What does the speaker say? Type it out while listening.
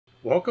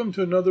Welcome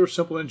to another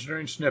Simple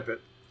Engineering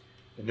Snippet.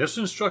 In this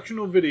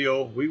instructional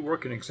video, we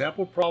work an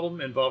example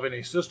problem involving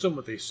a system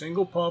with a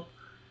single pump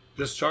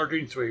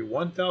discharging through a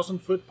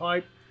 1,000-foot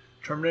pipe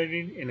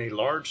terminating in a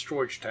large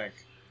storage tank.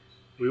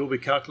 We will be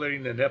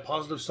calculating the net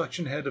positive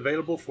suction head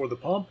available for the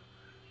pump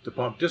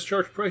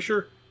discharge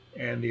pressure,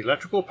 and the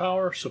electrical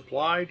power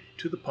supplied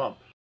to the pump.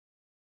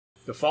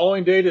 The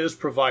following data is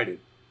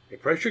provided. A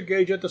pressure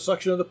gauge at the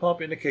suction of the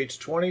pump indicates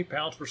 20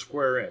 pounds per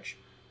square inch.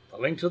 The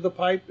length of the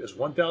pipe is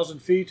 1,000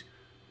 feet.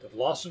 The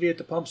velocity at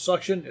the pump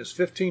suction is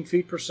 15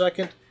 feet per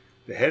second.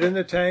 The head in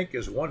the tank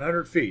is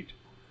 100 feet.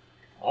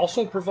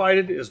 Also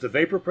provided is the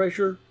vapor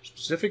pressure,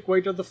 specific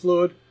weight of the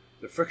fluid,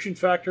 the friction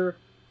factor,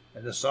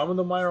 and the sum of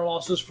the minor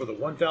losses for the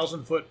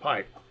 1,000-foot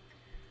pipe.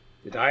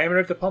 The diameter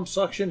at the pump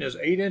suction is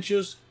 8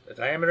 inches. The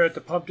diameter at the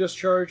pump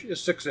discharge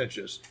is 6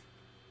 inches.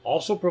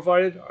 Also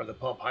provided are the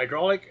pump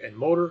hydraulic and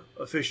motor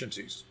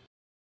efficiencies.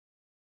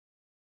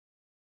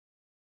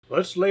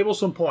 Let's label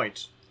some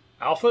points.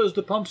 Alpha is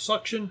the pump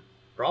suction,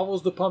 Bravo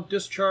is the pump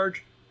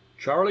discharge,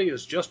 Charlie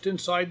is just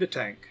inside the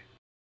tank.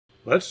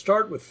 Let's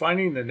start with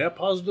finding the net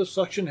positive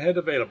suction head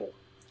available.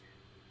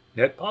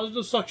 Net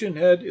positive suction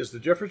head is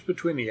the difference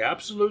between the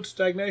absolute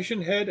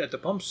stagnation head at the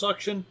pump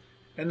suction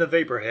and the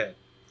vapor head.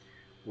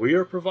 We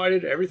are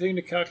provided everything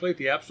to calculate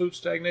the absolute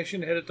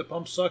stagnation head at the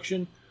pump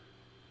suction.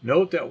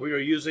 Note that we are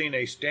using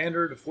a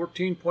standard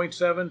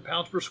 14.7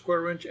 pounds per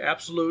square inch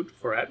absolute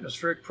for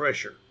atmospheric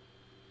pressure.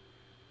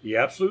 The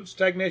absolute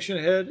stagnation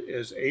head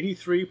is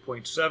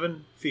 83.7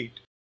 feet.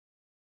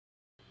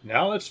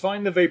 Now let's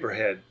find the vapor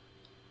head.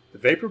 The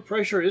vapor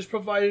pressure is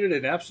provided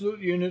in absolute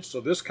units, so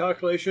this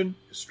calculation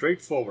is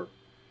straightforward.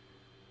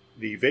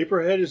 The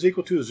vapor head is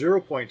equal to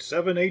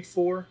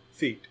 0.784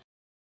 feet.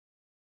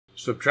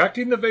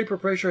 Subtracting the vapor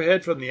pressure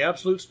head from the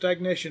absolute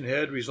stagnation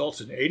head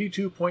results in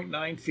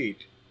 82.9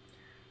 feet.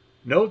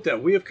 Note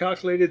that we have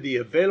calculated the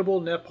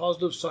available net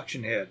positive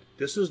suction head.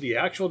 This is the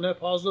actual net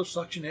positive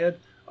suction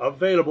head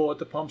available at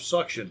the pump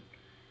suction.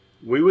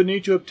 We would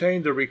need to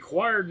obtain the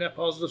required net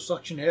positive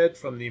suction head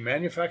from the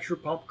manufacturer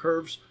pump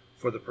curves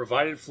for the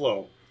provided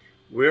flow.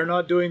 We are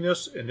not doing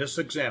this in this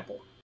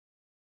example.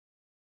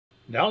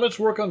 Now let's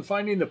work on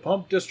finding the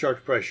pump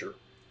discharge pressure.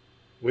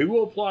 We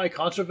will apply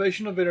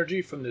conservation of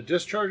energy from the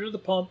discharge of the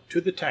pump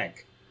to the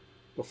tank.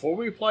 Before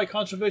we apply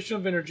conservation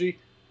of energy,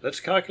 let's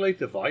calculate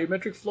the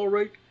volumetric flow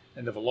rate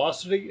and the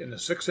velocity in the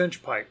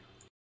 6-inch pipe.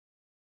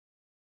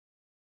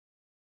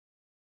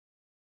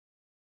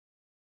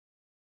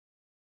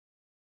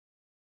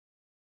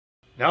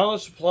 Now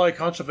let's apply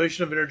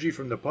conservation of energy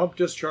from the pump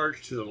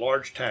discharge to the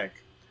large tank.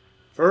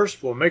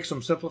 First, we'll make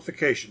some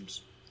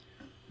simplifications.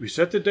 We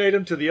set the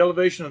datum to the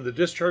elevation of the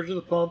discharge of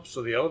the pump,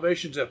 so the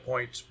elevations at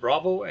points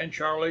Bravo and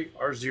Charlie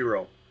are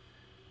 0.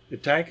 The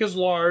tank is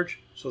large,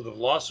 so the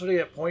velocity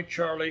at point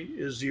Charlie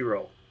is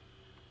 0.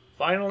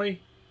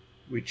 Finally,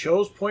 we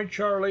chose point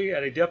Charlie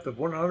at a depth of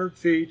 100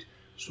 feet,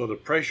 so the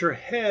pressure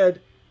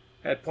head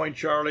at point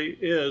Charlie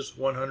is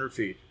 100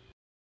 feet.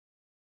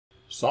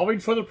 Solving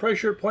for the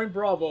pressure at point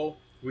Bravo,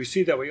 we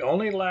see that we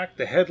only lack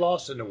the head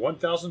loss in the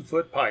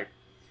 1,000-foot pipe.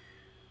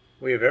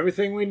 We have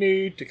everything we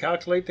need to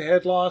calculate the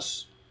head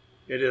loss.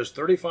 It is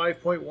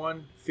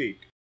 35.1 feet.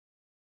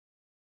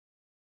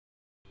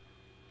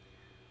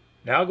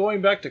 Now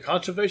going back to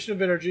conservation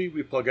of energy,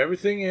 we plug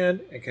everything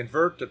in and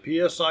convert to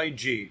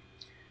PSIG.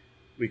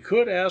 We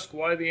could ask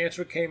why the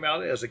answer came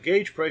out as a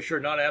gauge pressure,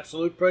 not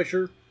absolute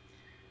pressure.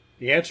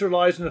 The answer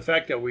lies in the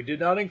fact that we did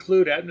not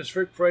include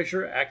atmospheric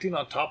pressure acting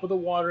on top of the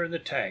water in the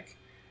tank.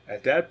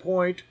 At that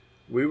point,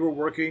 we were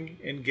working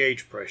in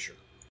gauge pressure.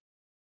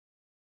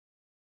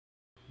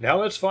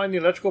 Now let's find the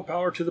electrical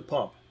power to the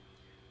pump.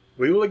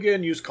 We will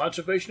again use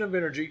conservation of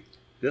energy,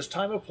 this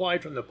time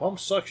applied from the pump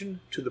suction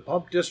to the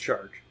pump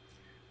discharge.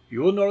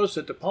 You will notice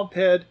that the pump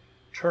head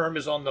term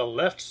is on the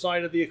left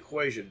side of the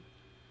equation.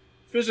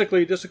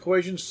 Physically, this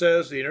equation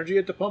says the energy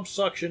at the pump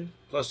suction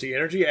plus the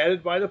energy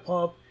added by the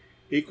pump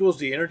equals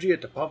the energy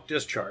at the pump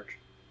discharge.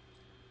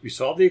 We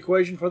solve the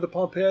equation for the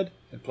pump head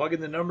and plug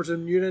in the numbers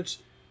in units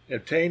and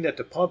obtain that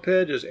the pump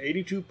head is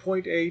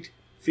 82.8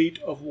 feet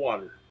of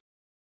water.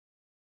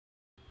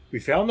 We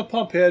found the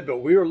pump head, but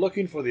we are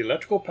looking for the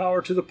electrical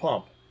power to the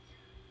pump.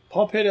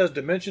 Pump head has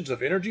dimensions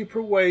of energy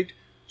per weight,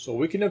 so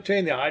we can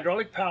obtain the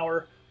hydraulic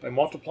power by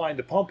multiplying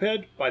the pump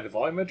head by the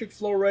volumetric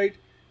flow rate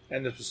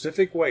and the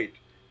specific weight.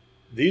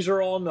 These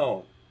are all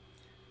known.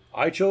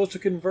 I chose to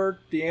convert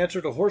the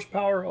answer to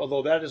horsepower,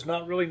 although that is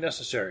not really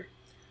necessary.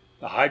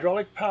 The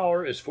hydraulic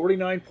power is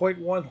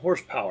 49.1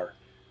 horsepower.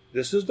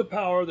 This is the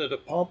power that the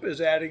pump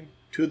is adding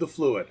to the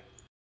fluid.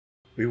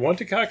 We want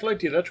to calculate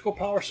the electrical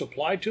power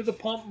supplied to the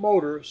pump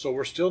motor, so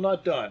we're still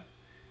not done.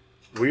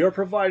 We are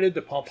provided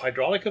the pump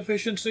hydraulic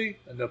efficiency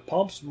and the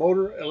pump's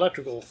motor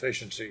electrical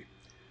efficiency.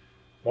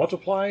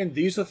 Multiplying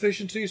these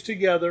efficiencies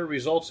together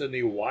results in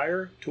the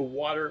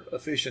wire-to-water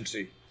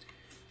efficiency.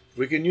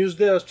 We can use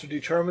this to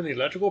determine the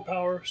electrical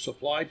power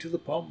supplied to the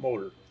pump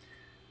motor,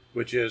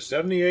 which is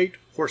 78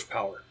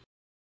 horsepower.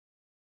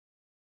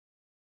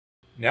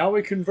 Now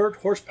we convert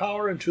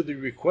horsepower into the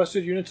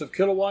requested units of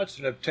kilowatts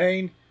and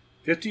obtain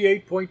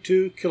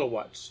 58.2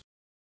 kilowatts.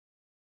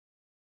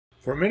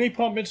 For many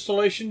pump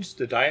installations,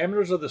 the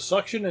diameters of the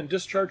suction and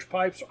discharge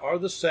pipes are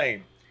the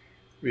same,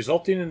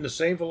 resulting in the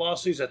same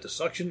velocities at the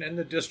suction and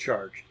the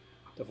discharge.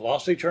 The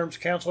velocity terms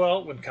cancel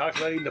out when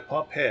calculating the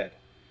pump head.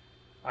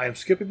 I am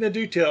skipping the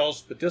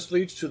details, but this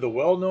leads to the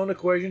well-known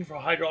equation for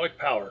hydraulic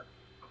power.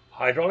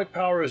 Hydraulic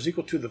power is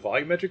equal to the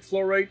volumetric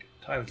flow rate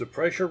times the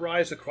pressure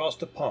rise across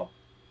the pump.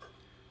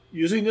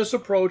 Using this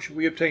approach,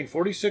 we obtain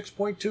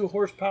 46.2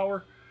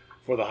 horsepower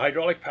for the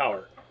hydraulic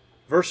power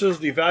versus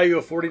the value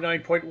of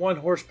 49.1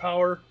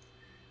 horsepower.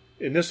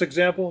 In this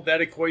example,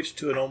 that equates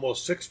to an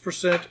almost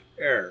 6%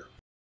 error.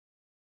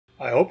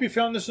 I hope you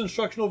found this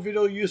instructional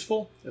video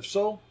useful. If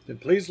so, then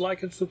please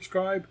like and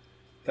subscribe.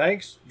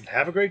 Thanks, and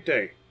have a great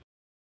day.